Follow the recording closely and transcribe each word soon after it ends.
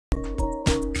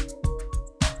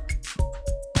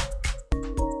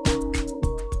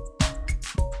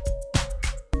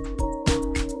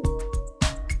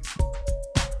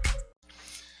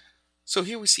So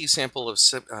here we see a sample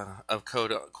of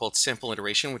code called sample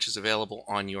iteration, which is available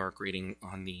on your grading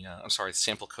on the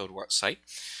sample code site.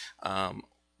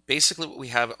 Basically, what we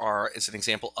have is an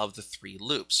example of the three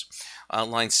loops.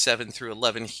 Lines 7 through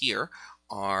 11 here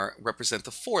represent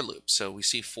the for loop. So we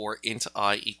see for int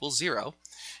I equals 0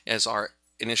 as our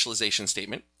initialization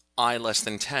statement, I less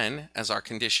than 10 as our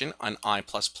condition, and I++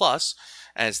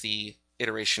 as the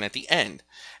iteration at the end.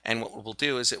 And what we'll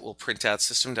do is it will print out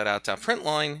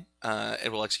system.out.println.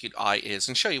 It will execute I is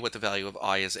and show you what the value of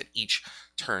I is at each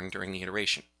turn during the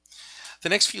iteration. The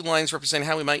next few lines represent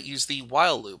how we might use the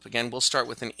while loop. Again, we'll start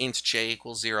with an int j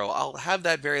equals 0. I'll have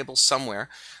that variable somewhere.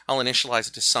 I'll initialize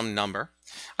it to some number.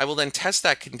 I will then test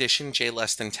that condition, j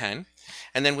less than 10.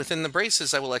 And then within the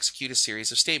braces, I will execute a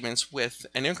series of statements with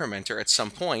an incrementer at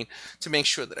some point to make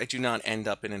sure that I do not end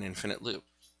up in an infinite loop.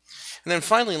 And then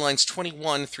finally, lines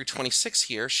 21 through 26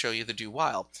 here show you the do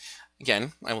while.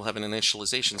 Again, I will have an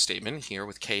initialization statement here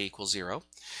with k equals 0.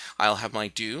 I'll have my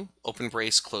do, open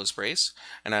brace, close brace,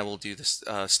 and I will do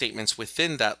the statements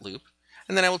within that loop,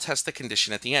 and then I will test the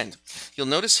condition at the end. You'll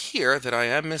notice here that I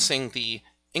am missing the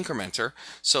incrementer,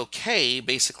 so k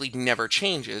basically never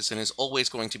changes and is always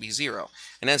going to be 0.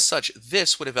 And as such,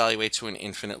 this would evaluate to an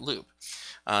infinite loop.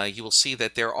 You will see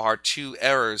that there are two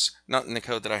errors, not in the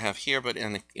code that I have here, but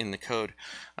in the code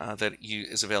that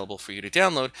is available for you to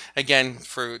download. Again,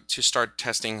 to start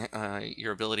testing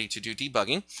your ability to do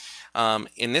debugging.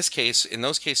 In those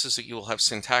cases, you will have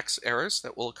syntax errors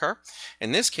that will occur.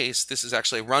 In this case, this is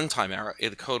actually a runtime error.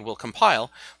 The code will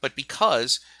compile, but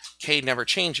because k never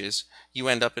changes, you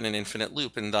end up in an infinite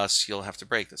loop, and thus you'll have to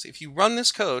break this. If you run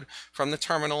this code from the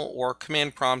terminal or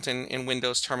command prompt in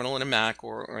Windows terminal in a Mac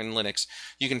or in Linux,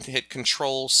 you can hit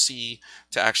Control-C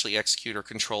to actually execute, or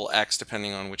Control-X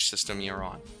depending on which system you're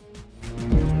on.